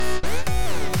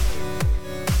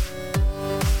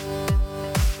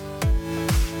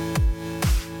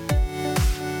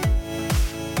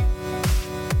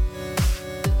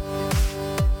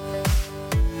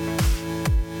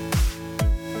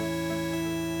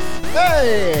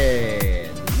Hey!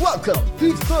 Welcome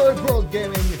to Third World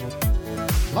Gaming.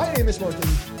 My name is Martin,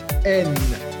 and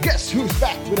guess who's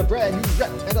back with a brand new rep?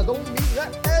 And I don't mean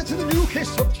that as in the new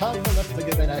case of China left to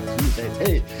give an act Tuesday.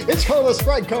 Hey, it's Carlos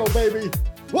Franco, baby.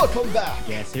 Welcome back.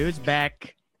 Guess who's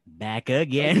back? Back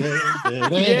again.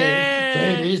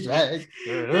 He's back.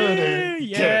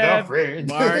 Yeah,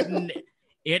 Martin.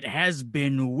 It has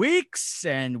been weeks,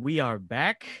 and we are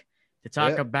back to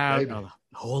talk about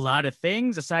a whole lot of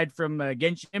things aside from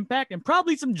Genshin Impact and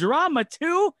probably some drama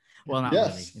too. Well, not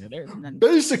really.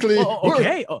 Basically,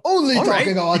 we're only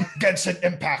talking on Genshin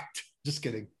Impact. Just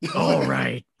kidding. All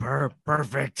right,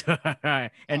 perfect.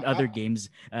 And other games.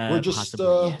 We're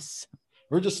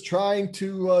just trying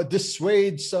to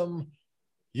dissuade some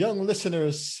young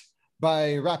listeners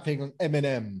by rapping on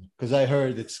Eminem because I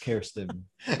heard it scares them.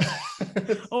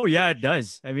 Oh yeah, it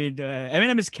does. I mean,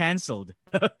 Eminem is canceled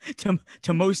to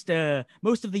most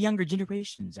of the younger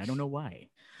generations. I don't know why,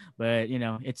 but you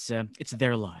know, it's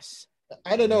their loss.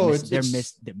 I don't know. They're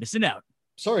missing out.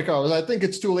 Sorry, Carlos. I think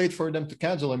it's too late for them to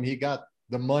cancel him. He got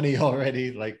the money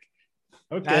already. Like,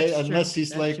 okay, That's unless true. he's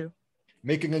That's like true.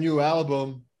 making a new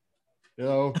album. You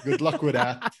know, good luck with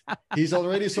that. He's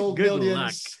already sold Good millions.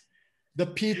 luck. The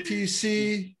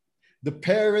PTC, the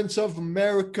Parents of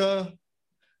America,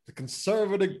 the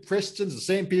conservative Christians, the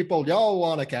same people y'all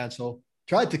want to cancel,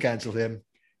 tried to cancel him.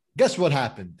 Guess what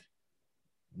happened?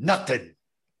 Nothing.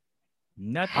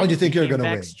 How do you think you're going to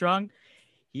win? Strong.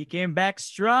 He came back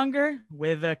stronger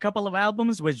with a couple of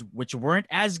albums which weren't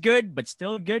as good, but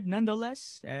still good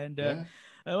nonetheless. And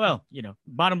well, you know,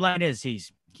 bottom line is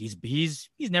he's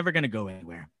never going to go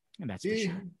anywhere, and that's for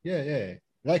sure. Yeah.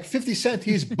 Like 50 Cent,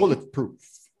 he's bulletproof.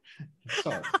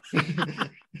 Sorry. And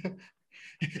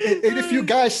if you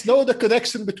guys know the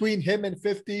connection between him and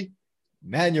 50,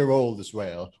 man, you're old as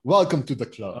well. Welcome to the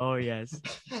club. Oh, yes.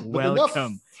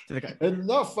 Welcome to the club.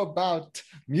 Enough about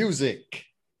music.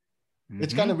 Mm-hmm.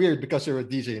 It's kind of weird because you're a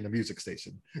DJ in a music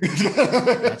station.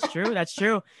 That's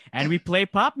true. And we play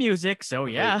pop music, so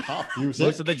yeah. Pop music.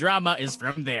 Most of the drama is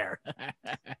from there.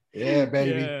 Yeah,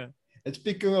 baby. Yeah. And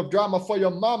speaking of drama for your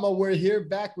mama, we're here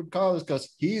back with Carlos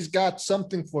because he's got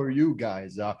something for you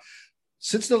guys.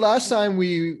 Since the last time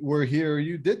we were here,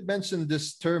 you did mention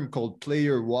this term called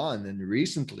Player One, and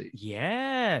recently.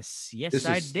 Yes, this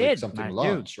I is did. Like something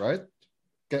launched, right?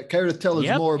 Care to tell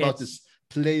us more about this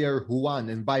Player One?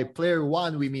 And by Player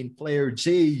One, we mean Player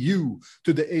JU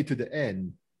to the A to the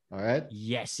N. All right.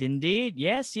 Yes, indeed.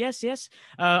 Yes.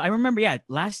 I remember. Yeah,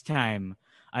 last time.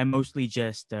 I mostly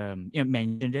just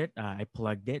mentioned it. I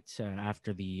plugged it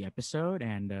after the episode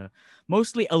and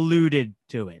mostly alluded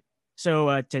to it.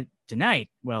 So tonight,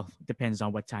 well, depends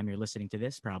on what time you're listening to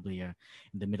this. Probably in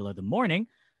the middle of the morning.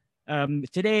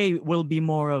 Today will be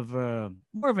more of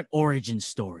an origin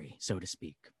story, so to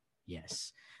speak.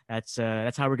 Yes, that's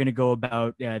how we're gonna go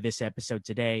about this episode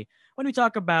today. When we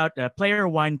talk about Player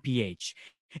One PH,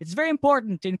 it's very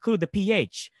important to include the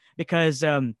PH because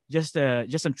just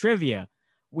some trivia.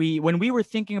 When we were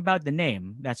thinking about the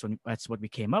name, that's what we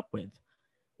came up with.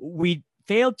 We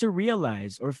failed to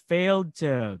realize or failed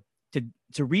to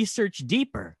research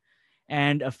deeper,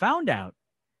 and found out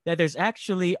that there's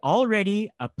actually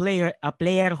already a player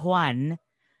Juan,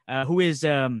 who is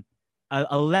a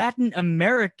Latin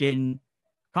American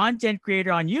content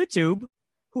creator on YouTube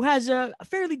who has a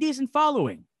fairly decent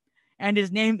following, and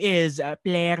his name is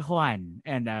Player Juan,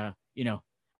 and you know.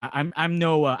 I'm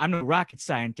no rocket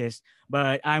scientist,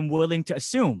 but I'm willing to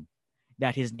assume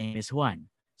that his name is Juan.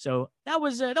 So that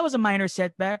was a minor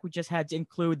setback. We just had to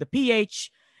include the PH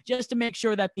just to make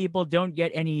sure that people don't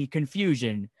get any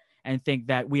confusion and think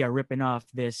that we are ripping off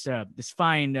this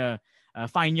fine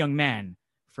young man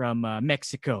from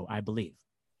Mexico, I believe.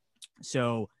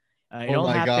 So it all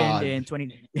happened in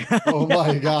 20. Oh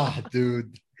my God,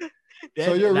 dude!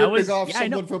 So you're ripping off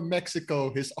someone from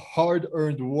Mexico, his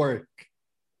hard-earned work.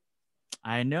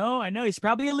 I know. He's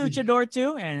probably a luchador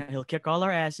too, and he'll kick all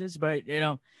our asses. But you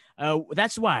know,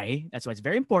 that's why it's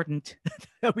very important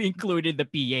that we included the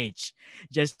PH,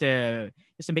 just to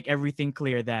make everything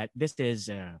clear that this is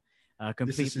completely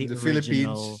this is in the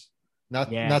original.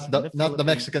 Philippines, not the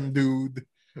Mexican dude.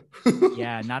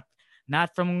 Yeah,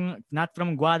 not from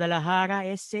Guadalajara.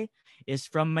 Ese is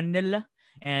from Manila,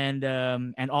 and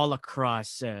all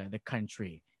across the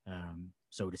country,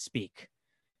 so to speak.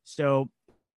 So.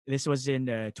 This was in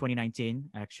 2019,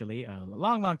 actually, a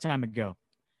long time ago.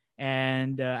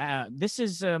 And this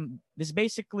is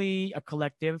basically a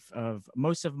collective of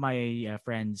most of my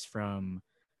friends from,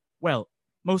 well,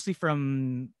 mostly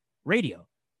from radio.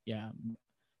 Yeah.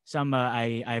 Some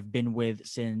I've been with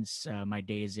since my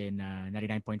days in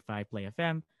 99.5 Play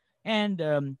FM.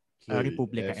 And Play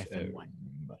Republica FM. FM1.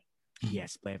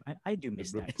 Yes, play. I do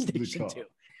miss that Republica. station too.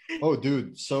 Oh,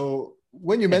 dude. So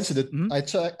when you Yes. mentioned it, Mhm.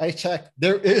 I checked.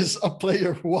 There is a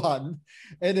player one,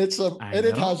 and I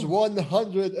it has know.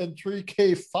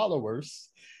 103K followers.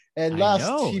 And I last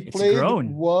know. he It's played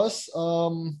grown. was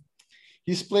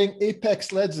he's playing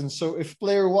Apex Legends. So if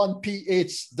player one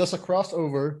PH does a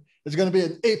crossover, it's gonna be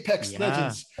an Apex Yeah.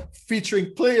 Legends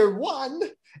featuring player one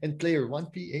and player one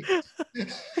PH.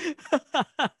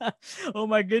 Oh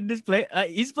my goodness!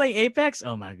 He's playing Apex.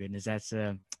 Oh my goodness, that's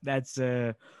that's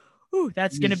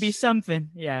gonna be He's something.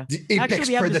 Yeah. the Actually, Apex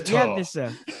we have this. We have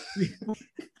Predator. this.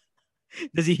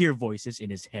 Does he hear voices in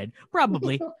his head?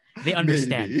 Probably. They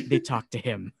understand. Maybe. They talk to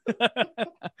him.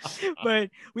 But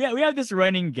we have this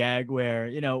running gag where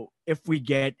if we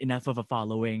get enough of a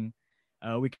following,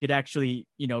 we could actually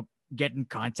get in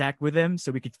contact with him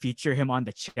so we could feature him on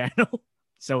the channel.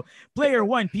 So player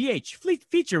one PH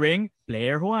featuring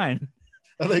player one.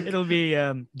 Like It'll be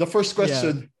the first yeah.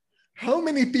 question: how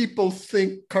many people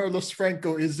think Carlos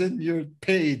Franco is in your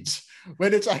page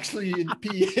when it's actually in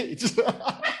PH?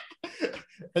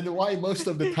 And why most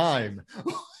of the time?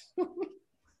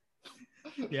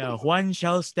 Yeah, Juan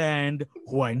shall stand,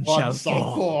 Juan One shall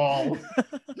fall.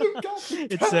 You got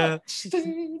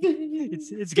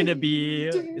It's gonna be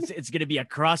it's gonna be a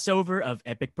crossover of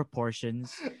epic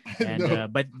proportions,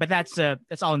 and but that's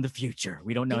all in the future.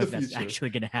 We don't know In if the that's future. actually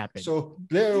gonna happen. So,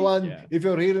 player one, Yeah. if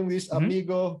you're hearing this, Mhm.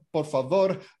 amigo, por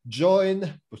favor,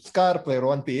 join Buscar Player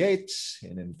One PH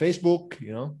and then Facebook,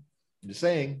 just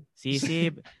saying.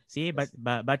 See, but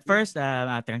first,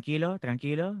 tranquilo.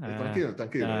 Tranquilo, tranquilo.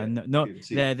 No, Tranquilo,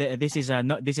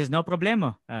 sí. this is no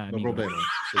problema. No Amigo. problema,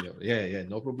 señor. Yeah,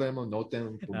 no problema, no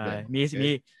ten problema.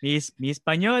 Mi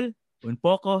español un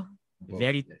poco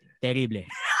very terrible.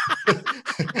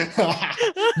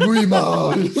 Muy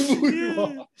mal, muy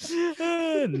mal.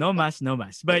 No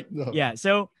más. But No. yeah,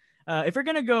 so if we're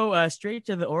gonna go straight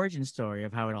to the origin story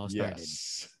of how it all started,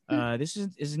 Yes. this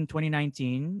is in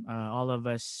 2019.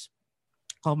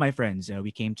 All my friends,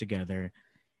 we came together,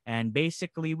 and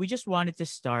basically we just wanted to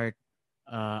start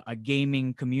a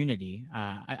gaming community.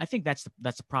 I think that's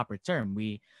the proper term.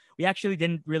 We actually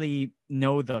didn't really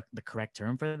know the correct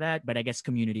term for that, but I guess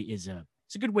community is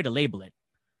it's a good way to label it,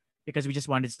 because we just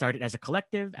wanted to start it as a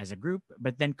collective, as a group.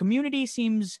 But then community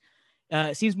seems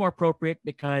more appropriate,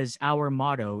 because our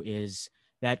motto is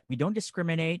that we don't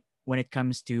discriminate when it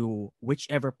comes to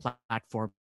whichever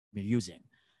platform you're using.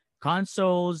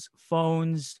 Consoles,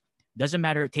 phones, doesn't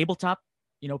matter. Tabletop,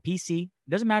 PC,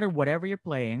 doesn't matter. Whatever you're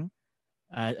playing,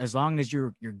 as long as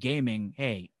you're gaming,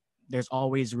 hey, there's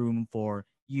always room for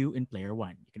you in player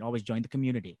one. You can always join the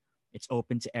community. It's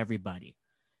open to everybody,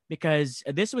 because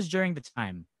this was during the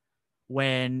time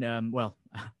when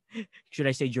should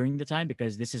I say during the time,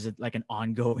 because this is like an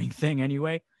ongoing thing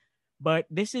anyway, but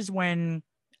this is when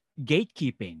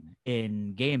gatekeeping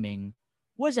in gaming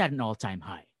was at an all-time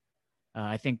high.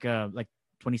 I think like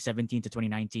 2017 to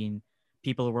 2019,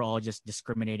 people were all just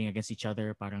discriminating against each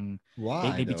other. Parang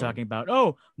Why? they'd be though? talking about,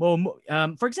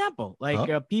 for example, like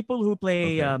Huh? people who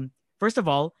play. Okay. First of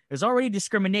all, there's already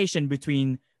discrimination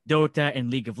between Dota and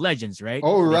League of Legends, right?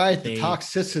 Oh, right. They, the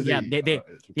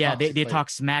toxicity. they talk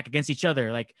smack against each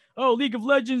other, like, oh, League of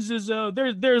Legends is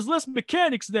there's less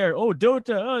mechanics there. Oh,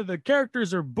 Dota, the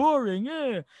characters are boring.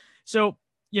 So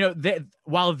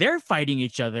while they're fighting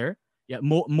each other,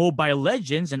 Mobile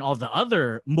Legends and all the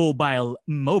other mobile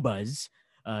MOBAs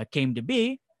came to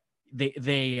be.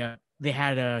 They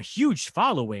had a huge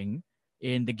following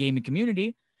in the gaming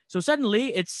community. So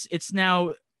suddenly it's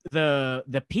now the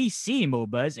PC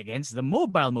MOBAs against the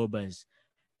mobile MOBAs.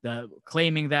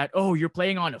 Claiming that, oh, you're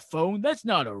playing on a phone, that's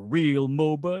not a real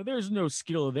MOBA. There's no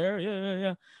skill there.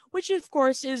 Yeah. Which of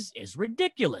course is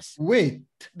ridiculous. Wait,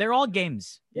 They're all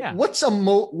games. Yeah. what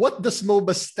does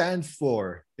MOBA stand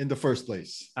for in the first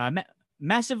place?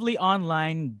 Massively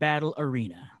online battle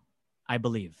arena, I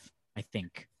believe. I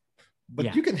think. But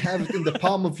yeah. you can have it in the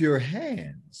palm of your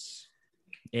hands.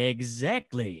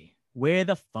 Exactly. With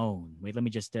a phone. Wait, let me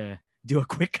just do a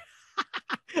quick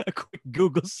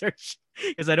Google search,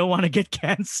 because I don't want to get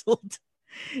canceled.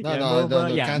 No.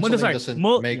 Yeah,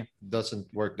 Canceling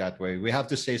doesn't work that way. We have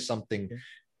to say something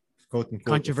quote unquote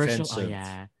controversial. offensive. Oh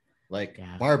yeah. Like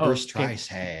Yeah. Barbara Okay.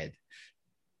 Streisand.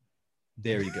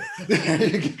 There you go. There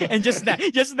you go. And just that,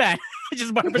 just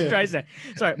Barbara Streisand.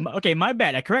 Sorry. Okay, my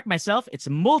bad. I correct myself. It's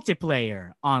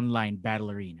multiplayer online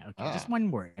battle arena. Okay, just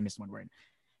one word. I missed one word.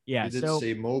 Yeah. Did it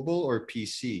say mobile or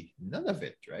PC? None of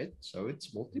it, right? So it's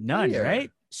multiplayer. None,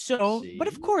 right? So, but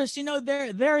of See? course,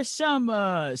 there are some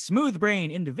smooth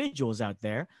brain individuals out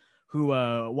there who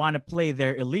want to play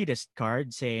their elitist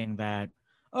card, saying that,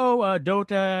 oh,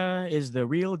 Dota is the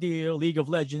real deal. League of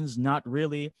Legends, not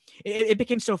really. It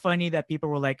became so funny that people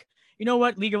were like, you know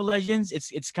what, League of Legends,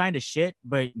 it's kind of shit,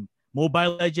 but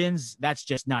Mobile Legends, that's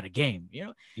just not a game. You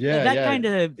know, Yeah, yeah. that kind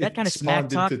It of smack spawned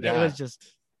talk. into It was that,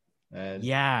 just and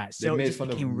yeah. they So it made just fun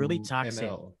of became really toxic.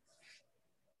 ML.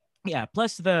 Yeah.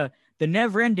 Plus the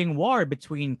never-ending war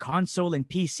between console and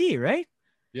PC, right?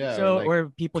 Yeah, or So like or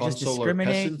people just console or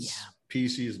discriminate. Yeah. peasants,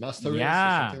 PC is master race or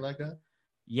Yeah. something like that.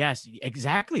 Yes,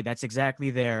 exactly. That's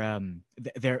exactly their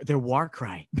war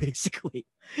cry, basically.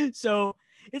 So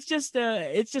it's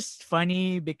just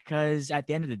funny because at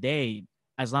the end of the day,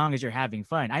 as long as you're having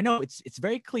fun, I know it's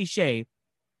very cliche,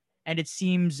 and it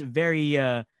seems very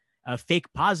fake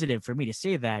positive for me to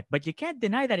say that, but you can't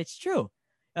deny that it's true.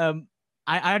 Um,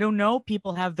 I don't know.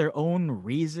 People have their own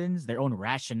reasons, their own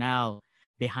rationale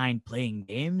behind playing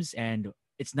games, and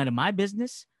it's none of my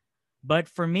business. But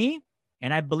for me,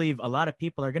 and I believe a lot of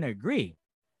people are going to agree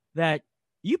that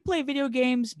you play video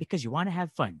games because you want to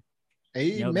have fun.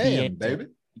 You know, be Amen, it baby.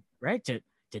 right to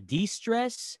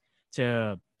de-stress,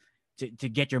 to to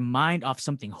get your mind off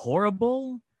something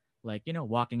horrible, like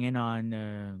walking in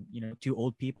on two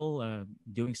old people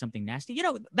doing something nasty,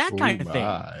 that Oh kind of thing.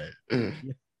 my. Yeah.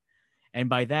 And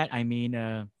by that I mean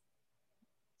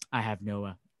I have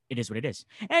no it is what it is.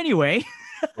 Anyway,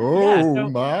 yeah. Oh So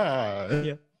my.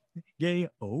 yeah. Yeah.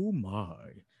 Oh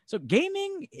my. So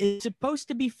gaming is supposed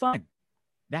to be fun.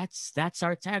 That's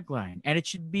our tagline, and it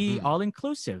should be Mhm. all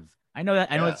inclusive. I know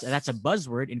that's a Yes.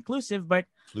 buzzword, inclusive, but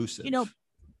you know, Inclusive.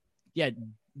 yeah,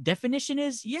 definition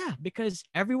is yeah, because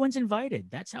everyone's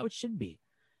invited. That's how it should be,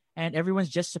 and everyone's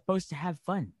just supposed to have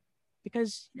fun,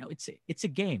 because it's a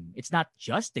game. It's not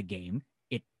just a game.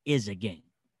 It is a game,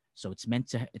 so it's meant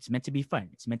to be fun.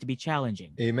 It's meant to be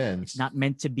challenging. Amen. It's not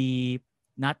meant to be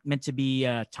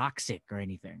toxic or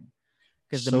anything.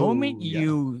 Because the moment So yeah,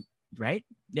 you right,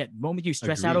 that moment you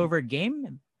stress out agree. over a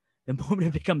game, the moment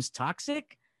it becomes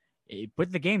toxic,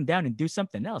 put the game down and do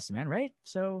something else, man. Right?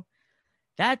 So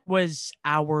that was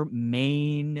our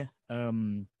main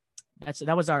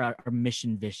that was our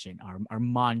mission vision, our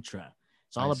mantra.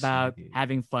 It's I all about see.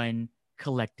 having fun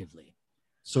collectively.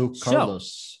 So So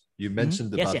Carlos, you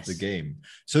mentioned yes, about the yes, game.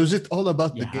 So is it all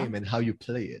about the yeah. game and how you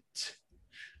play it?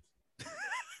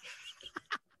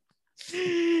 Is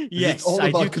it Yes, all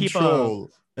I do about keep a control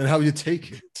and how you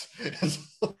take it?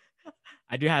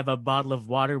 I do have a bottle of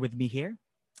water with me here.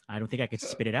 I don't think I could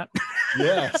spit it out.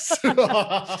 Yes.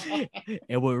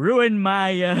 It will ruin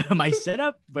my my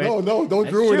setup, but No, no, don't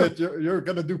that's ruin true. it. You're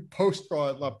gonna do post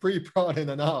prod, pre prod in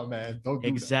and out, man. Don't do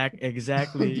that.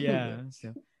 Exactly, Don't do yeah. that.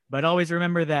 So, but always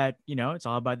remember that it's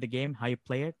all about the game, how you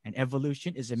play it, and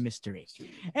evolution is a mystery.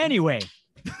 Anyway,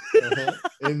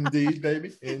 Indeed, baby.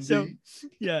 so Indeed.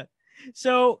 yeah,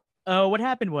 so what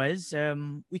happened was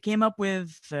we came up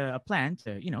with a plan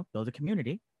to build a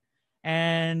community,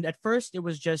 and at first it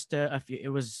was just a few. It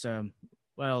was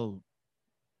well,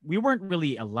 we weren't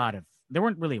really a lot of there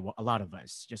weren't really a lot of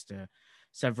us, just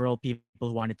several people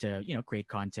who wanted to create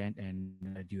content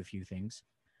and do a few things.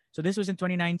 So this was in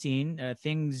 2019.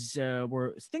 Things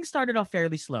started off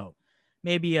fairly slow.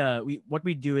 Maybe what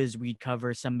we do is we'd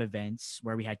cover some events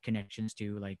where we had connections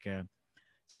to, like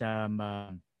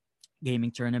some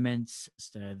gaming tournaments,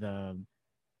 the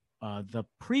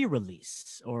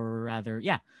pre-release, or rather,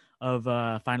 yeah, of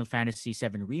Final Fantasy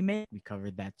VII Remake. We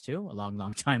covered that too a long,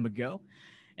 long time ago,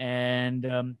 and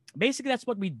basically that's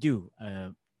what we do.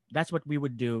 That's what we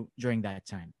would do during that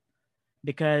time,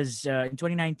 because in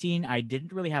 2019 I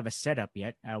didn't really have a setup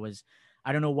yet.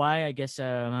 I don't know why. I guess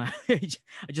I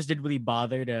just didn't really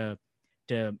bother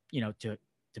to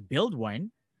build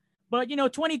one. But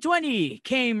 2020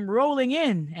 came rolling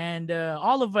in, and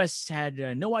all of us had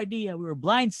no idea. We were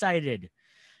blindsided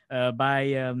by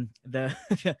the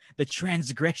the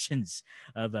transgressions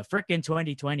of frickin'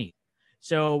 2020.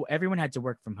 So everyone had to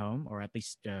work from home, or at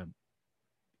least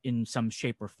in some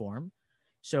shape or form.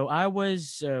 So I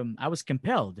was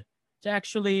compelled to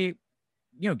actually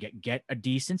get a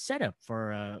decent setup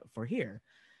for here.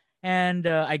 And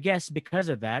I guess because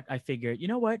of that, I figured, you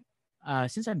know what?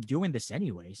 Since I'm doing this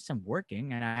anyway, since I'm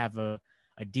working and I have a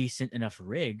decent enough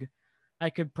rig, I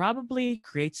could probably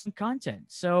create some content.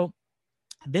 So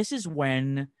this is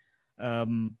when,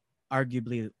 um,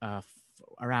 arguably,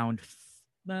 around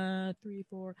three,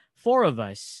 four of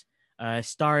us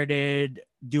started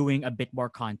doing a bit more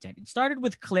content. It started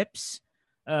with clips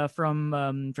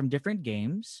from different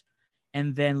games,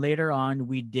 and then later on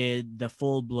we did the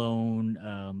full blown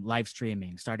live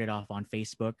streaming. Started off on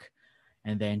Facebook,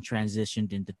 and then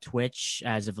transitioned into Twitch.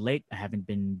 As of late, I haven't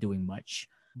been doing much,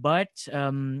 but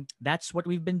that's what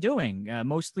we've been doing.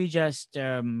 Mostly just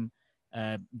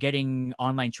getting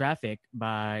online traffic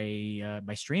by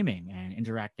streaming and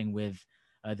interacting with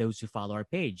those who follow our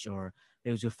page or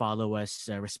those who follow us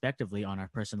respectively on our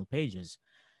personal pages.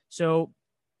 So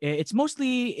it's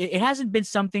mostly it hasn't been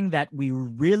something that we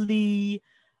really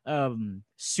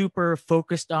super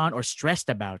focused on or stressed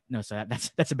about. No, so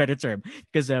that's a better term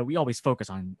because we always focus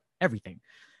on everything.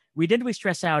 We didn't really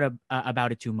stress out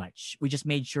about it too much. We just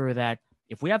made sure that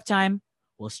if we have time,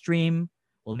 we'll stream.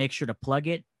 We'll make sure to plug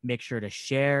it, make sure to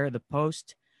share the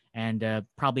post, and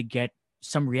probably get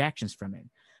some reactions from it.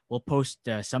 We'll post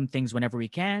some things whenever we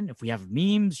can. If we have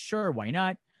memes, sure, why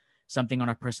not? Something on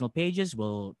our personal pages,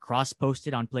 we'll cross post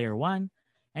it on Player One,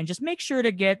 and just make sure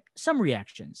to get some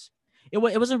reactions. It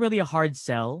wasn't really a hard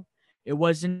sell. It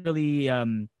wasn't really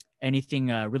anything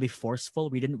really forceful.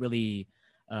 We didn't really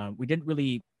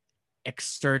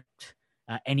exert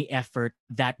any effort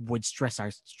that would stress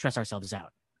ourselves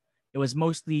out. It was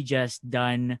mostly just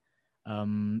done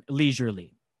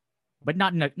leisurely, but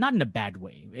not in a bad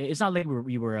way. It's not like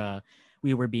we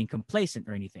were being complacent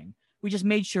or anything. We just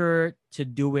made sure to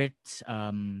do it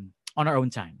on our own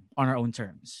time, on our own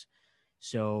terms.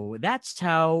 So that's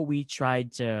how we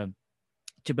tried to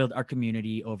build our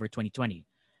community over 2020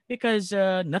 because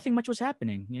nothing much was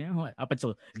happening, up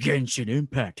until Genshin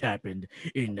Impact happened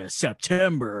in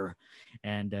September,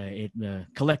 and it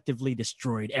collectively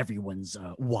destroyed everyone's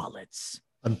wallets.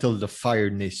 Until the Fire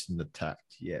Nation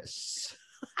attacked. Yes.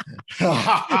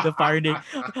 The Fire Nation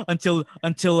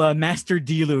until Master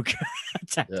Diluc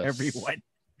attacked Yes. everyone.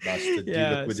 Master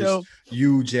Yeah, Diluc with so- his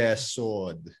huge ass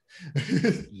sword.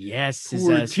 Yes, his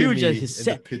Poor huge Timmy his and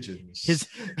set. the pigeons. his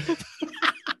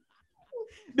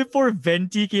Before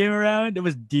Venti came around, it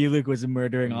was Diluc was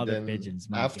murdering And all the then pigeons.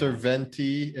 My after God.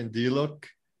 Venti and Diluc,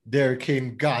 there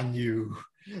came Ganyu.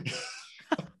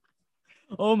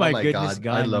 Oh my goodness,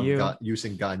 God. I love Ganyu.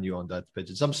 using Ganyu on that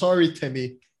pigeons. I'm sorry,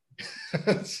 Timmy.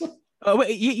 Oh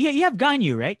wait, you have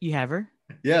Ganyu, right? You have her.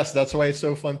 Yes, that's why it's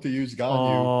so fun to use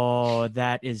Ganyu. Oh,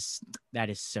 that's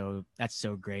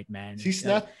so great, man. She's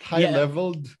not high yeah.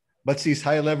 leveled, but she's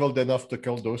high leveled enough to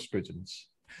kill those pigeons.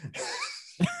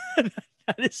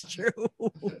 That is true.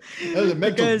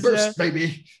 Elemental Because, burst,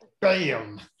 baby.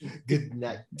 Bam. Good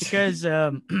night. Because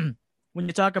when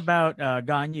you talk about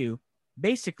Ganyu,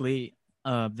 basically,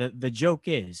 the joke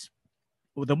is,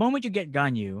 the moment you get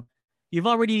Ganyu, you've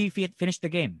already finished the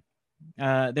game.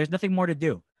 There's nothing more to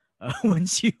do.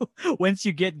 Once you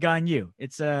get Ganyu,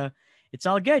 it's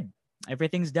all good.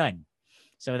 Everything's done.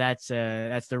 So that's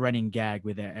the running gag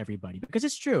with everybody because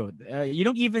it's true. You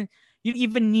don't even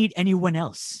need anyone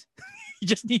else. You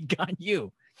just need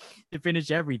Ganyu to finish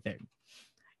everything.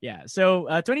 Yeah. So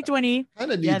 2020.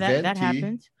 Kind of need Yeah, that Venti.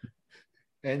 happened.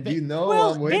 And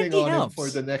Well, I'm waiting Venti on helps. him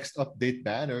for the next update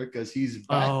banner because he's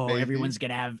back. Oh, baby. everyone's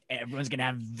gonna have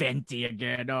Venti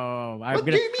again. Oh, What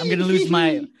do you I'm gonna mean? lose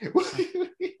my.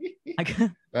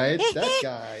 Right, that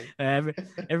guy.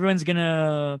 Everyone's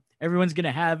gonna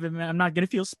have him. I'm not gonna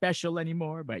feel special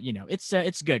anymore. But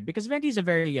it's good because Venti's a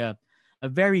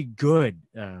very good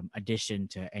addition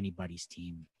to anybody's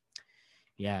team.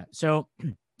 Yeah. So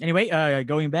anyway,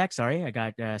 going back. Sorry, I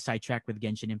got sidetracked with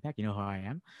Genshin Impact. You know how I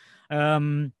am.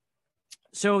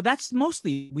 So that's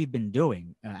mostly we've been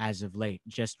doing as of late.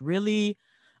 Just really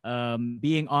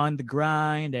being on the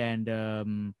grind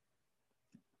and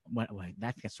what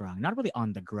that gets wrong. Not really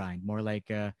on the grind, more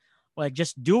like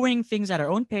just doing things at our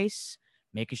own pace,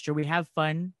 making sure we have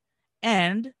fun,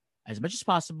 and as much as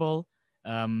possible,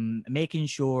 making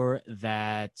sure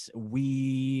that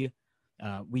we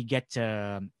get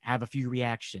to have a few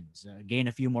reactions, gain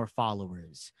a few more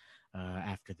followers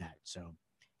after that. So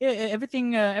yeah,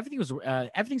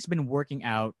 everything's been working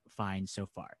out fine so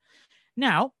far.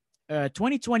 Now,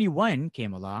 2021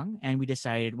 came along, and we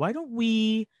decided why don't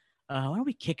we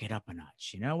kick it up a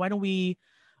notch? Why don't we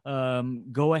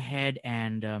go ahead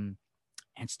and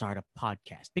start a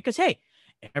podcast? Because hey,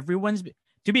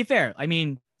 to be fair, I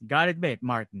mean, gotta admit,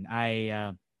 Martin,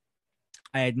 I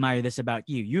admire this about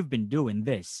you. You've been doing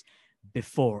this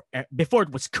before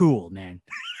it was cool, man.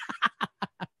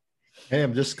 Hey,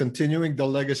 I'm just continuing the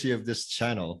legacy of this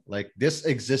channel. Like this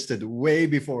existed way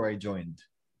before I joined.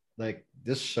 Like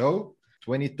this show,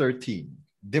 2013,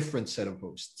 different set of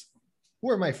hosts. Who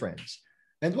are my friends?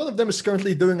 And one of them is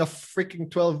currently doing a freaking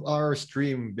 12-hour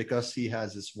stream because he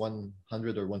has his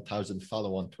 100 or 1,000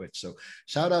 follow on Twitch. So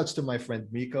shout outs to my friend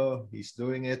Miko. He's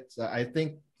doing it. I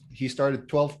think he started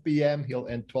 12 p.m. He'll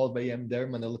end 12 a.m. there,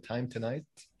 Manila time tonight.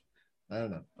 I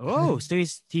don't know. Oh, so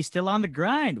he's still on the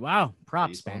grind. Wow, props,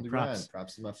 He's on man, the props. grind.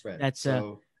 Props to my friend. That's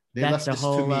so they that's left a this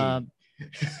whole. to me.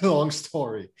 Long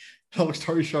story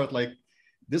short, like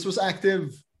this was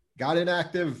active, got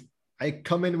inactive. I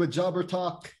come in with Jobber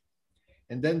Talk,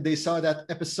 and then they saw that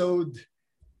episode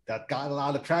that got a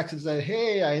lot of traction. Said,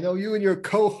 "Hey, I know you and your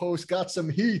co-host got some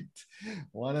heat.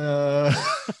 Wanna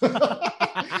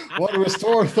wanna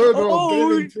restore third world Oh,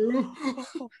 gaming too?"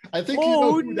 I think you know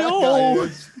oh who that guy no.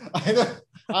 is.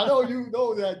 I know you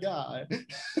know that guy.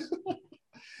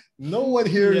 No one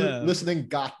here Yeah. listening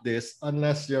got this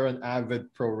unless you're an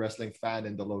avid pro wrestling fan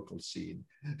in the local scene.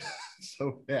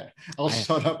 So yeah, I'll I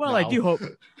shut up well, I now. do hope.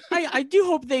 I do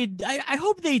hope I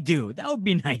hope they do. That would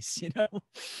be nice, you know.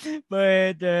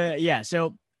 But yeah,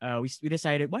 so we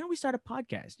decided, why don't we start a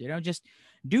podcast? You know, just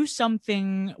do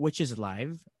something which is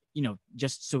live. You know,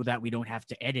 just so that we don't have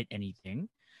to edit anything,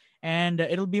 and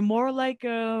it'll be more like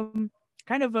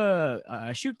kind of a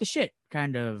shoot the shit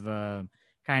kind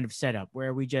of setup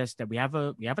where we just we have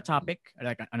a topic,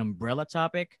 like an umbrella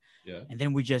topic, Yeah. and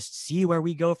then we just see where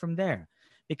we go from there.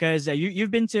 Because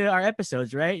you've been to our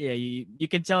episodes, right? Yeah, you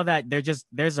can tell that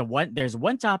there's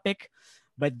one topic,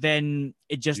 but then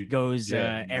it just You goes you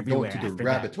go everywhere into the after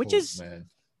that, rabbit which hole, is man.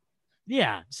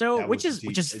 yeah. So That was which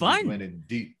deep. is And you went fun. in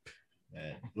deep,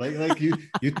 man.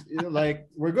 You like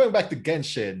we're going back to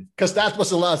Genshin because that was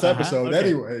the last Uh huh. episode Okay.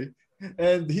 anyway.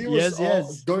 And he was Yes. all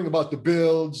Yes. going about the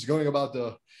builds, going about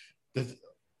the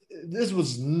this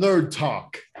was nerd talk.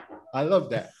 I love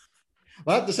that.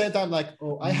 But at the same time, like,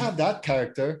 oh, I Mhm. have that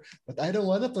character, but I don't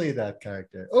want to play that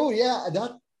character. Oh yeah,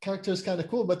 that character is kind of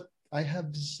cool, but I have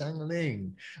Zhang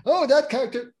Ling. Oh, that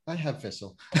character, I have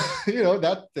Vessel. You know,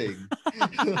 that thing.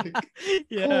 Like,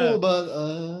 Yeah. cool, but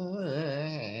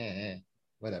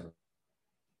whatever.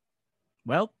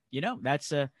 Well, you know,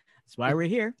 that's why we're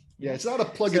here. Yeah, Yeah. it's not a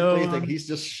plug and play So thing. He's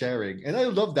just sharing. And I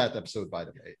love that episode, by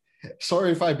the way.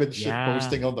 Sorry if I've been shit yeah.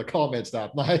 posting on the comments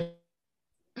that night.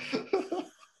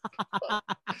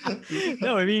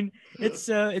 No, I mean because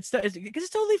it's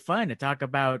totally fun to talk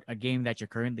about a game that you're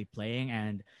currently playing,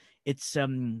 and it's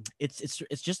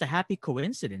just a happy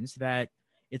coincidence that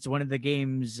it's one of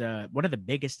the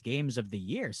biggest games of the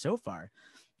year so far.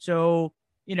 So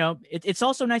you know, it's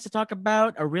also nice to talk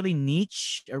about a really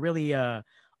niche, a really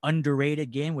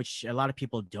underrated game which a lot of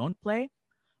people don't play.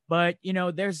 But you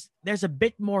know, there's a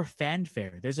bit more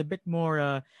fanfare, there's a bit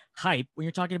more hype when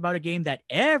you're talking about a game that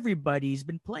everybody's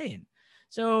been playing.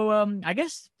 So I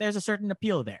guess there's a certain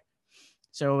appeal there.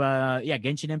 So yeah,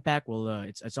 Genshin Impact will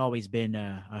it's always been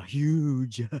a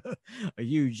huge a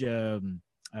huge a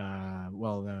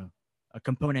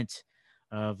component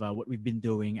of what we've been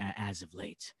doing as of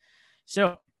late.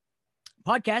 So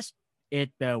podcast,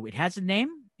 it has a name.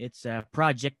 It's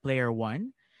Project Player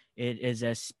One. It is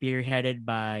spearheaded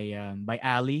by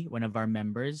Ali, one of our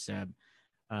members.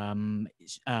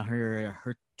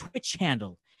 Her Twitch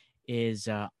handle is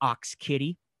Ox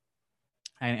Kitty.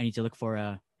 I need to look for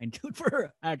I need to look for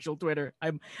her actual Twitter.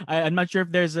 I'm not sure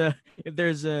if there's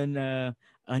an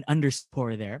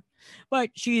underscore there, but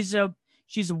she's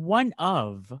one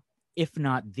of, if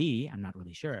not the, I'm not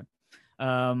really sure,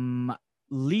 um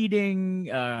leading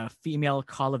female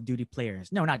Call of Duty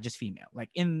players. No, not just female, like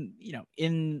in you know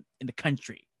in the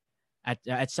country.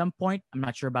 At some point, I'm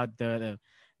not sure about the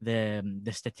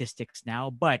statistics now,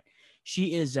 but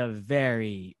she is a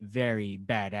very very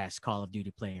badass Call of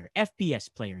Duty player,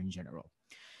 FPS player in general.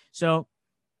 So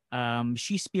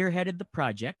she spearheaded the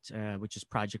project, which is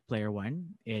Project Player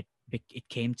One. It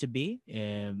came to be.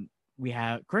 We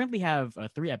have currently have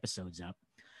 3 episodes up,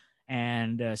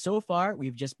 and so far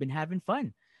we've just been having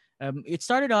fun. It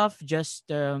started off just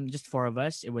 4 of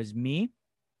us. It was me,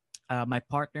 my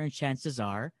partner, and chances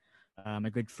are my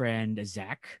good friend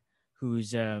Zach,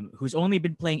 who's only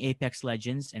been playing Apex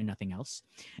Legends and nothing else,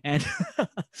 and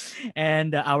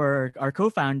and our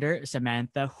co-founder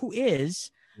Samantha, who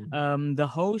is the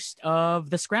host of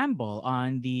the Scramble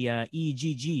on the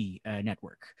EGG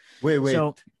network. Wait, So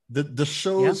wait. The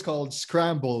show yeah, is called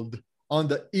Scrambled on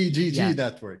the EGG yeah,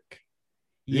 network.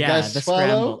 You yeah, guys the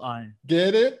Scramble follow? on.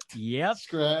 Get it? Yep,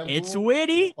 it's Scramble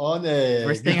witty. on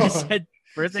First egg. thing I said.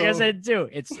 First thing I so said too.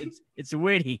 It's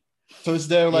witty. so is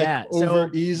there like Yeah. over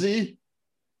So easy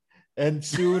and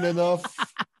soon enough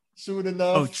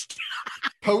poached.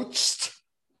 poached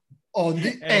on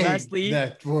the And egg lastly,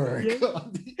 network. yeah.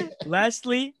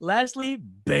 Lastly,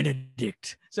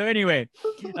 Benedict. So anyway,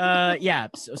 yeah.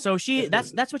 So she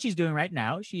that's what she's doing right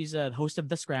now. She's a host of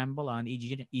the Scramble on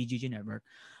EGG Network,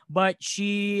 but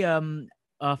she for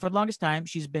the longest time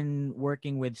she's been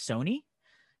working with Sony,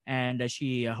 and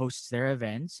she hosts their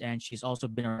events, and she's also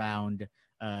been around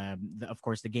of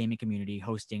course the gaming community,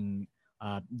 hosting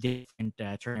different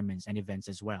tournaments and events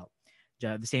as well,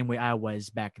 the same way I was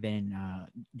back then,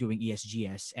 doing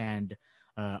ESGS and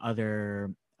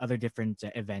other other different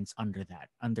events under that,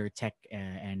 under tech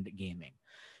and gaming.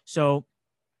 So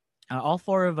all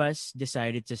four of us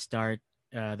decided to start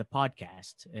the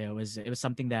podcast. It was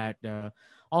something that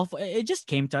it just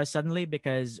came to us suddenly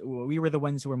because we were the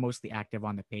ones who were mostly active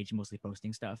on the page, mostly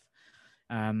posting stuff.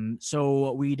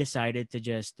 So we decided to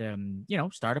just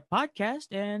start a podcast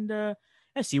and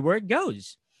see where it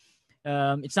goes.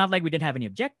 It's not like we didn't have any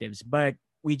objectives, but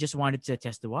we just wanted to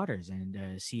test the waters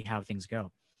and see how things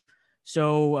go.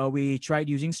 So we tried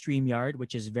using StreamYard,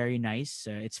 which is very nice.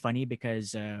 It's funny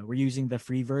because we're using the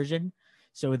free version,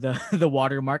 so the the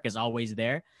watermark is always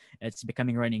there. It's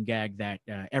becoming a running gag that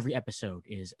every episode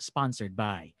is sponsored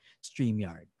by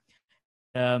StreamYard.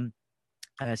 Um,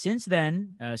 since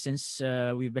then, since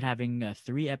we've been having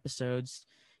 3 episodes,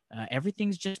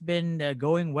 everything's just been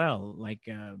going well. Like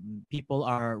people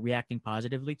are reacting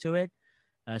positively to it.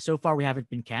 So far, we haven't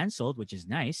been canceled, which is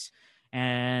nice.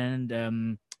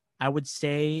 And I would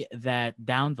say that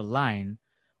down the line,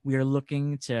 we are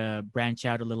looking to branch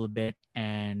out a little bit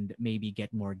and maybe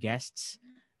get more guests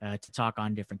to talk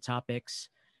on different topics.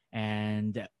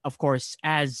 And of course,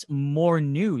 as more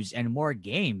news and more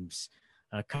games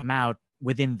come out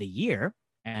within the year,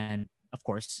 and of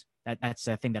course, that's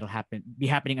a thing that'll be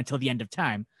happening until the end of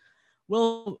time.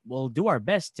 We'll do our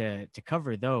best to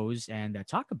cover those and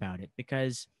talk about it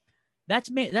because that's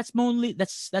mainly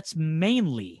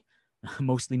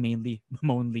mostly mainly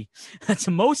mainly that's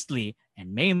mostly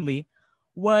and mainly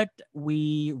what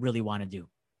we really want to do.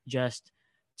 Just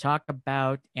talk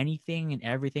about anything and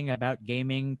everything about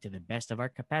gaming to the best of our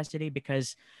capacity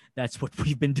because that's what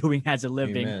we've been doing as a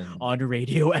living Amen. on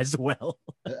radio as well.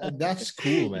 That's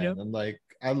cool, man. You know? And like,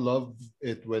 I love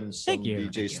it when some Thank you.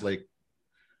 DJs like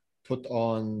put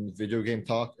on video game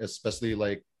talk, especially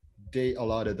like they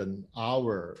allotted an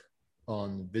hour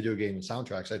on video game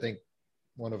soundtracks. I think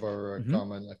one of our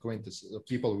common acquaintances,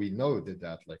 people we know, did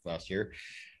that like last year.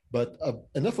 But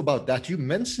enough about that. You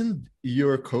mentioned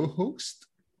your co-host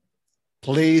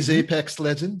plays Apex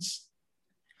Legends.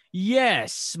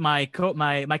 Yes, my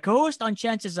co-host on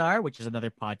Chances Are, which is another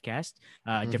podcast,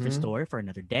 different story for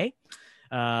another day.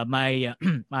 My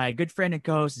my good friend and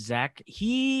co-host Zach,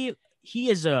 he's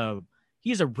a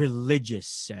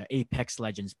religious Apex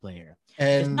Legends player.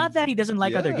 And it's not that he doesn't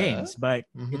like other yeah. games, but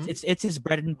it's his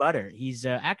bread and butter. He's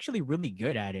actually really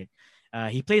good at it.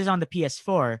 He plays on the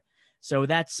PS4, so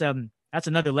that's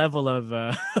another level of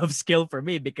of skill for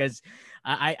me because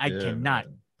I cannot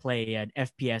play an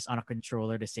FPS on a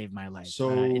controller to save my life. So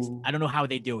I don't know how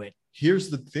they do it. Here's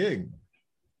the thing.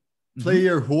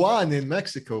 Player Juan in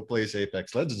Mexico plays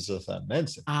Apex Legends, as I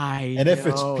mentioned. And if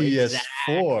it's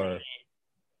PS4,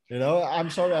 you know, I'm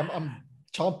sorry, I'm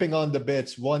chomping on the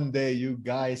bits. One day you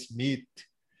guys meet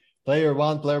Player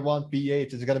One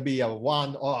PH. It's gonna be a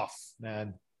one-off,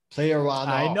 man. Player One.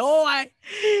 I know.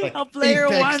 A Player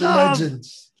Apex One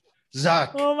Legends.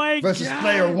 Zach versus God.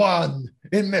 Player One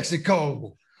in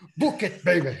Mexico. Book it,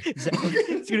 baby.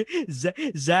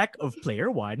 Zach of Player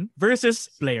One versus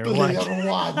Player One.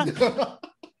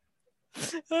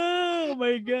 Oh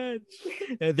my God.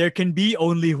 There can be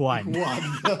only one.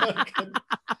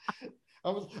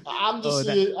 I'm just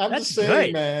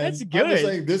saying, man. That's good. I'm just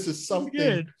saying this is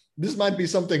something. This might be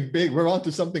something big. We're on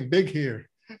to something big here.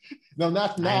 No,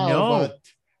 not now, but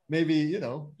maybe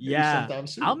sometime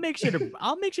soon. I'll make sure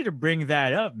to bring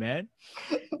that up, man.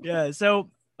 Yeah.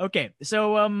 So okay.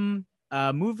 So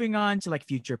moving on to like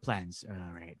future plans. All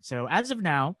right. So as of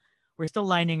now, we're still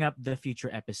lining up the future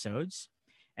episodes.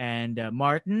 And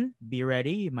Martin, be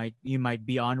ready. You might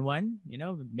be on one. You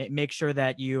know, make sure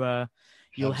that you'll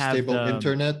have stable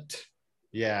internet.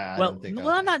 Yeah.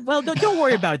 Don't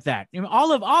worry about that. You know,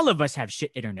 all of us have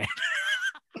shit internet.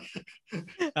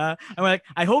 I'm like,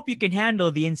 I hope you can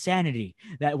handle the insanity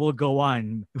that will go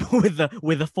on with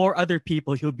the 4 other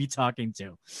people you'll be talking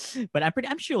to. But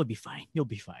I'm sure you'll be fine. You'll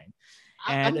be fine.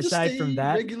 And I'm aside from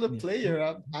that, regular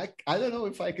player, I don't know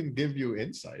if I can give you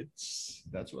insights.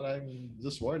 That's what I'm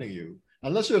just warning you.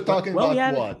 Unless you're talking about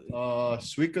what?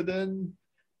 Suikoden?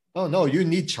 Oh no, you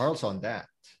need Charles on that.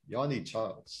 Y'all need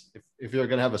Charles. If you're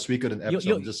gonna have a Suikoden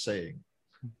episode, I'm just saying.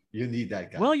 You need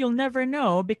that guy. Well, you'll never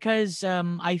know because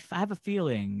I have a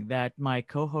feeling that my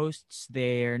co-hosts,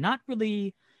 they're not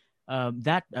really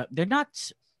they're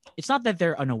not. It's not that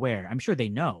they're unaware. I'm sure they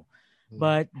know,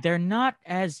 but they're not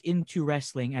as into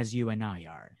wrestling as you and I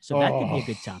are. So that could be a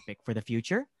good topic for the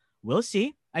future. we'll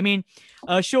see. I mean,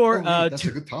 sure. Oh, wait, that's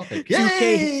a good topic.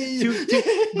 2K,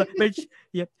 Yay! but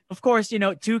yeah, of course,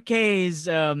 2K's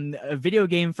video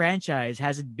game franchise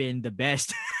hasn't been the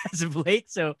best as of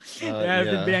late, so there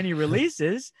haven't been Yeah. any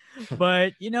releases.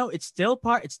 But it's still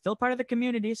part of the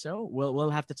community, so we'll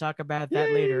have to talk about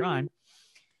that later Yay! on.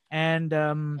 And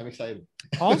I'm excited.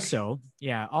 also,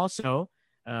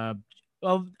 uh,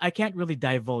 well, I can't really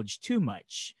divulge too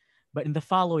much, but in the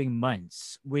following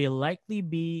months, we'll likely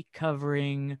be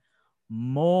covering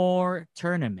more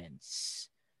tournaments.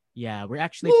 Yeah, we're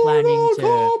actually planning Mortal to.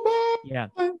 Kombat! Yeah,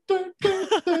 Dun, dun, dun,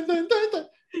 dun, dun, dun, dun.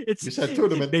 it's You said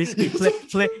tournament. basically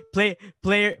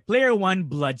player one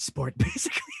blood sport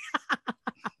basically.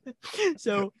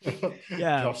 So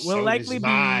yeah, Your we'll soul likely is be.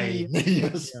 mine. Your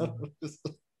Yeah. soul is-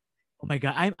 Oh my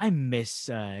god, I miss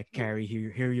Kari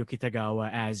Hiroyuki Tagawa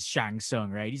as Shang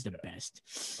Tsung, right? He's the best.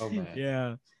 Oh, man.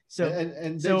 Yeah. So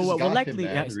and they so just we'll got him, likely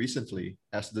man, yes, recently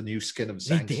as the new skin of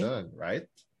they Sang did. Tsung, right? Oh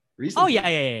Recently. yeah.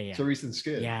 It's a recent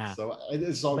skin. Yeah. So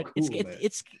it's all But cool, it's man.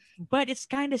 but it's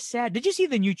kind of sad. Did you see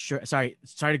the new sorry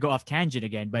to go off tangent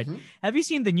again, but Mhm. have you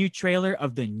seen the new trailer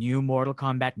of the new Mortal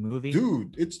Kombat movie?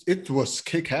 Dude, it was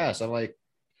kick ass. I'm like,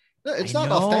 no, it's I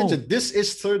not off know. tangent. This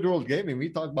is third world gaming. We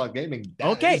talk about gaming. That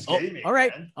Okay. is Oh, gaming, all right.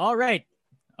 man. All right.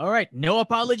 No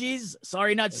apologies.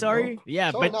 Sorry, not sorry. No,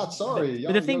 Yeah, sorry, but not sorry.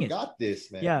 but the thing You is, got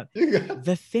this, man. yeah, You got-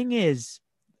 the thing is,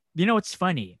 it's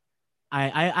funny.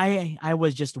 I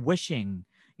was just wishing,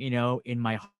 in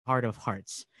my heart of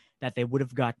hearts, that they would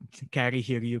have got Kari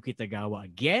Hiroyuki Tagawa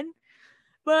again.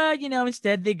 But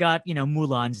instead they got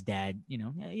Mulan's dad.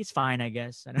 He's fine, I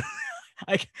guess. I don't,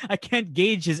 I can't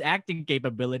gauge his acting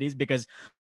capabilities because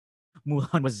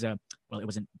Mulan was well, it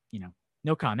wasn't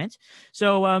no comment.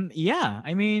 So yeah,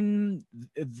 I mean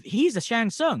he's a Shang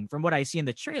Tsung from what I see in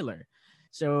the trailer,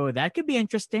 so that could be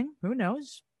interesting. Who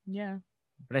knows? Yeah,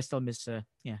 but I still miss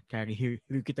Kari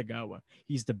Hiroyuki Tagawa.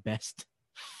 He's the best.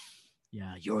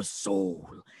 Yeah, your soul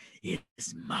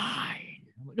is mine.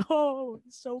 I'm like, oh,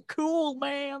 it's so cool,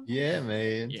 man. Yeah,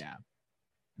 man.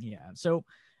 Yeah. So,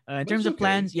 in But terms it's of okay.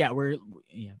 plans, we're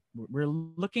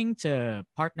looking to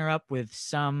partner up with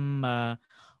some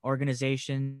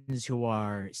organizations who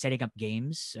are setting up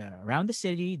games around the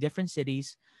city, different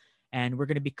cities, and we're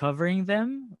going to be covering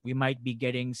them. We might be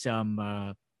getting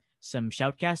some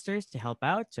shoutcasters to help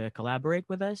out to collaborate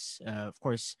with us. Of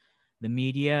course, the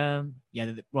media,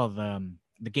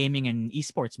 the gaming and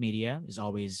esports media is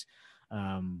always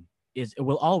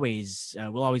will always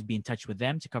be in touch with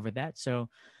them to cover that. So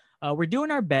we're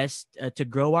doing our best to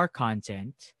grow our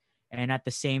content and at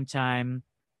the same time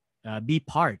be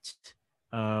part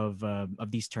of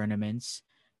these tournaments.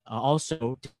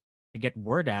 Also to get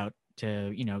word out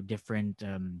to different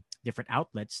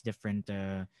outlets, different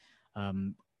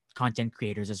um, content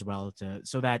creators as well,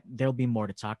 so that there'll be more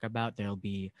to talk about. There'll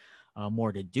be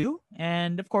more to do,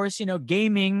 and of course,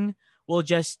 gaming will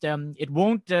just it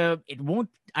won't.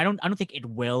 I don't think it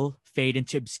will fade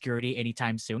into obscurity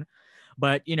anytime soon.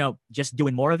 But just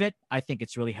doing more of it, I think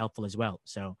it's really helpful as well.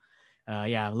 So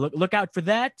yeah, look out for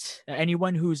that.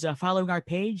 Anyone who's following our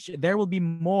page, there will be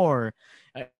more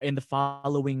in the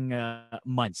following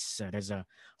months. There's a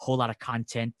whole lot of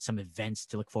content, some events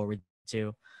to look forward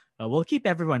to. We'll keep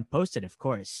everyone posted, of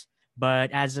course.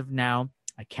 But as of now,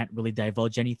 I can't really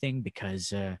divulge anything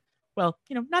because, well,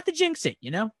 not to jinx it.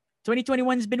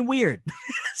 2021 has been weird,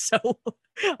 so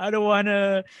I don't want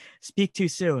to speak too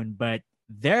soon. But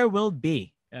there will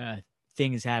be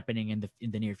things happening in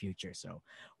the near future. So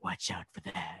watch out for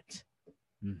that.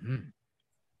 Mm-hmm.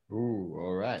 Ooh,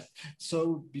 all right.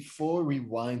 So before we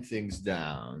wind things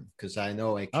down, because I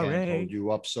know I All can't right. hold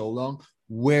you up so long,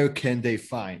 where can they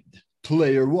find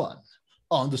Player One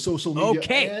on the social media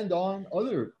Okay. and on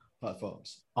other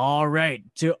platforms? All right.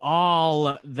 To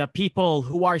all the people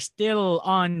who are still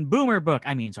on Facebook.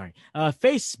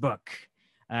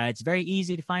 It's very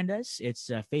easy to find us. It's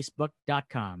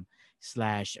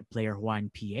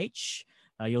facebook.com/player1ph.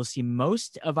 You'll see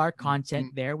most of our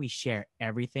content there. We share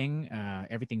everything.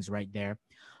 Everything's right there.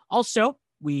 Also,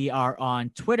 we are on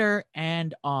Twitter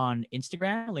and on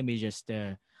Instagram. Let me just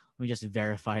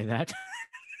verify that.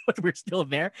 But we're still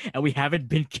there and we haven't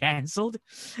been canceled.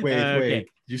 Wait, Okay.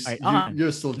 All right,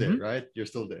 you're still there, Mhm. right? You're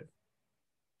still there.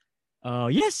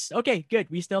 Yes. Okay, good.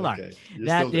 We still are. Okay, you're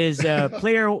That still there. is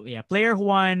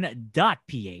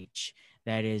player1.ph.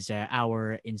 That is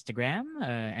our Instagram.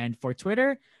 And for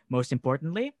Twitter, most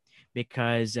importantly,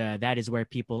 because that is where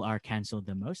people are canceled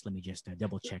the most. Let me just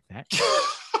double check that.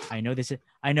 I know this is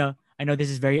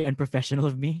very unprofessional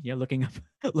of me. Yeah, looking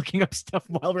up stuff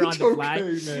while we're on It's the fly. okay,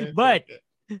 man. It's But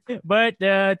okay. but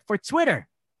for Twitter,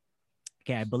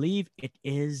 Okay, I believe it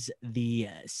is the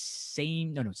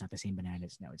same. No, it's not the same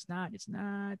bananas. No, it's not. It's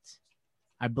not.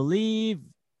 I believe.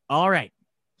 All right.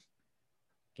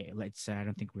 Okay, let's. I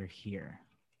don't think we're here.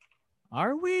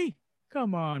 Are we?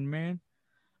 Come on, man.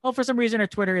 Oh, for some reason our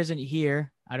Twitter isn't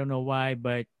here. I don't know why,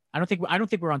 but I don't think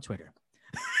we're on Twitter.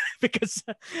 Because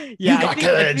You yeah, got I think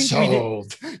we did.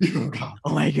 canceled. You got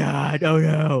Oh my god. Oh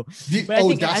no. the But I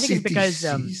think it's because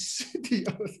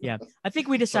audacities. yeah, I think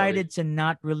we Sorry. decided to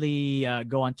not really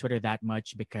go on Twitter that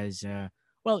much because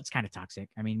well, it's kind of toxic.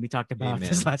 I mean, we talked about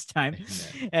this Amen. last time.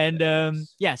 Amen. And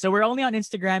Yes. yeah, so we're only on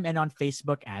Instagram and on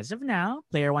Facebook as of now.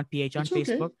 Player One PH on It's okay.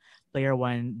 Facebook, Player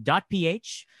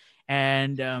One.ph,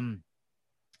 and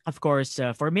of course,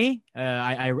 for me,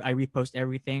 I repost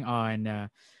everything on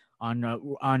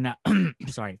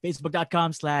sorry,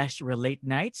 facebook.com/relate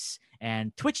nights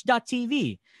and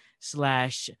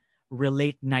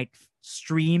twitch.tv/relate night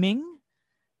streaming.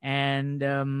 And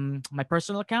my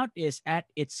personal account is at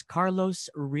it's Carlos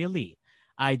Really.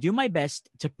 I do my best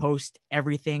to post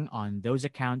everything on those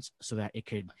accounts so that it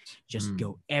could just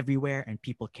go everywhere and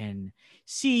people can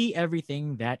see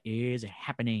everything that is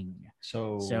happening.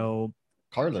 So, So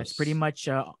that's pretty Carlos,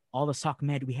 much all the sock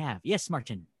med we have. Yes,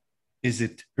 Martin. is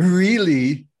it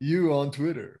really you on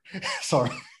Twitter?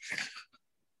 Sorry.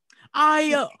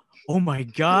 Oh my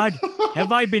God,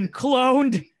 have I been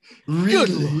cloned?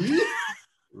 Really?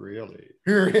 Really?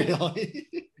 Really?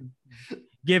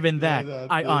 Given Yeah, that,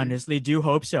 that I thing. honestly do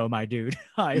hope so, my dude.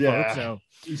 I hope Yeah. so.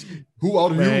 Who are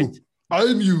But- you?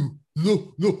 I'm you.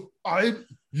 No,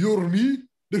 you're me?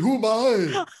 Then who am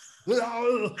I?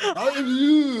 I'm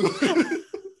you.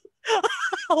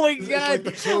 Oh my It's God, like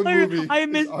the clone movie. I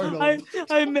It's miss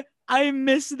Arnold. I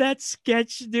miss that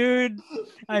sketch, dude.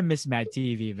 I miss Mad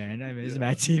TV, man. I miss Yeah.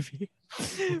 Mad TV.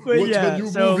 But What's yeah, my new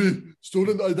so movie?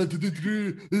 Stolen Identity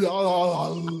 3.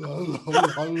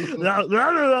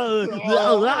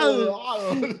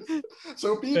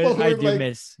 So people who I are do like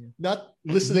miss. not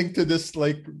listening to this,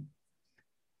 like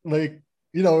they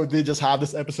just have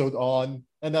this episode on,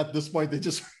 and at this point they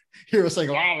just hear us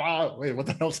saying, "Wow, wow, wait, what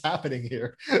the hell's happening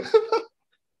here?"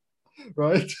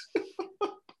 Right?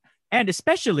 And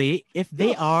especially if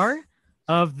they Yeah. are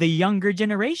of the younger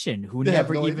generation who They have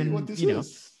never no even, idea what this you know,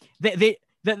 is.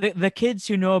 the kids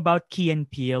who know about Key and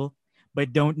Peele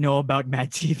but don't know about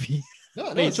Mad TV. No,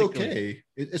 it's basically. okay.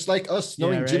 It's like us Yeah,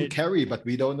 knowing Jim right? Carrey, but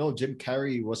we don't know Jim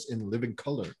Carrey was in Living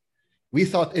Color. We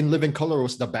thought In Living Color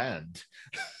was the band,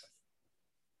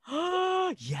 Oh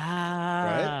right?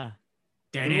 yeah.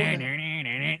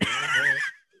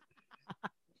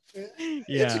 It's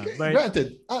Yeah, okay. but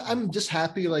Granted, I'm just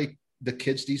happy like the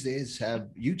kids these days have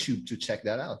YouTube to check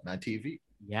that out, Mad TV.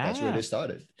 yeah, That's where they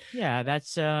started. yeah,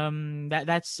 that's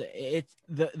it.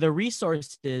 The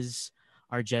resources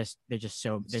are just It's there's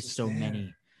just so there.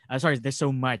 many. Sorry, there's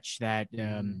so much that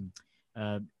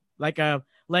uh like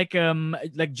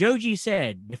like Joji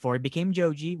said before he became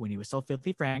Joji when he was still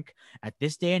Filthy Frank. At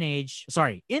this day and age,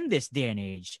 sorry, in this day and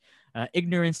age,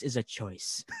 ignorance is a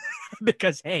choice.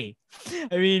 Because hey,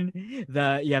 I mean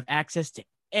you have access to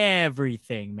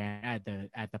everything, man,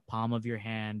 at the palm of your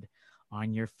hand,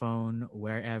 on your phone,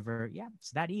 wherever. Yeah,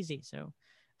 it's that easy. So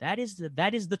that is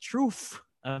the truth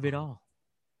of it all.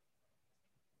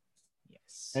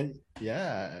 Yes. And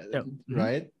yeah, So,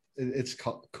 right. It's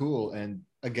cool. And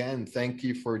again, thank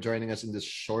you for joining us in this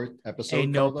short episode. hey,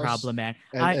 no Carlos. problem, man.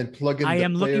 And plug in I the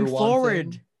am Player looking One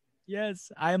forward. thing.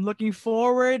 Yes, I am looking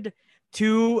forward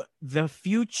to the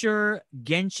future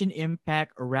Genshin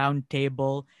Impact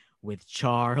roundtable with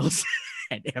Charles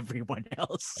and everyone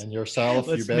else. And yourself,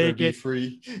 you Let's better make be it-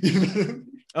 free.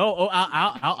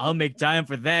 I'll make time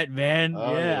for that, man.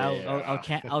 Oh, yeah,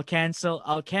 yeah. I'll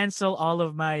cancel all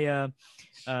of my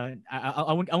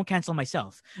I won't cancel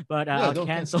myself, but No, I'll don't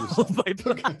cancel cancel all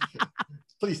yourself. my.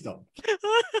 Please don't.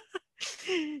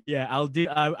 Yeah,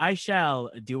 I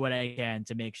shall do what I can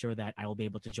to make sure that I will be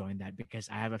able to join that, because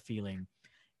I have a feeling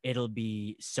it'll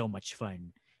be so much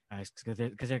fun.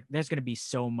 Because there's going to be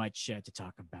so much to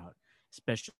talk about,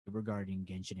 especially regarding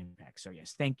Genshin Impact. So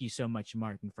yes, thank you so much,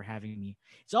 Martin, for having me.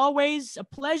 It's always a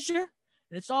pleasure,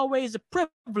 and it's always a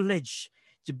privilege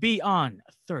to be on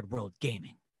Third World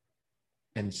Gaming.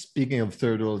 And speaking of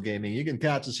Third World Gaming, you can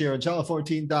catch us here on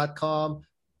channel14.com.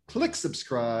 Click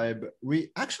subscribe. We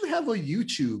actually have a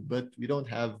YouTube, but we don't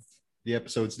have the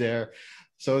episodes there.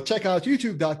 So check out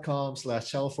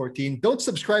youtube.com/channel14. Don't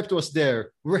subscribe to us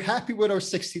there. We're happy with our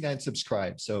 69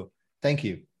 subscribes. So thank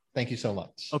you. Thank you so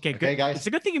much. Okay, good. guys. It's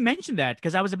a good thing you mentioned that,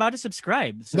 because I was about to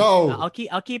subscribe. So No. I'll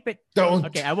keep it. Don't.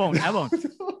 Okay, I won't. I won't.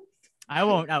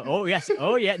 Oh yes.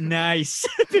 Oh yeah. Nice.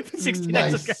 69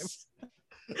 Nice. subscribers.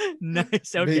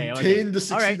 Nice. Okay. Maintain the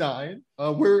All right. 69.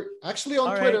 We're actually on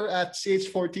All right. Twitter at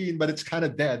CH14, but it's kind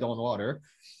of dead on water.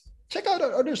 Check out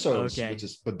our other shows, which Okay.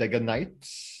 is Bodega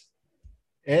Nights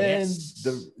and Yes.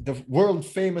 the world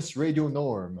famous Radio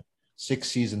Norm. 6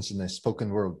 seasons in a spoken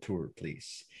word tour,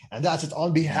 please. And that's it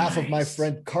on behalf of my Nice.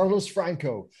 friend Carlos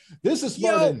Franco. This is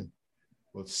Yo. Martin.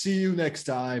 We'll see you next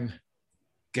time.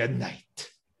 Good night.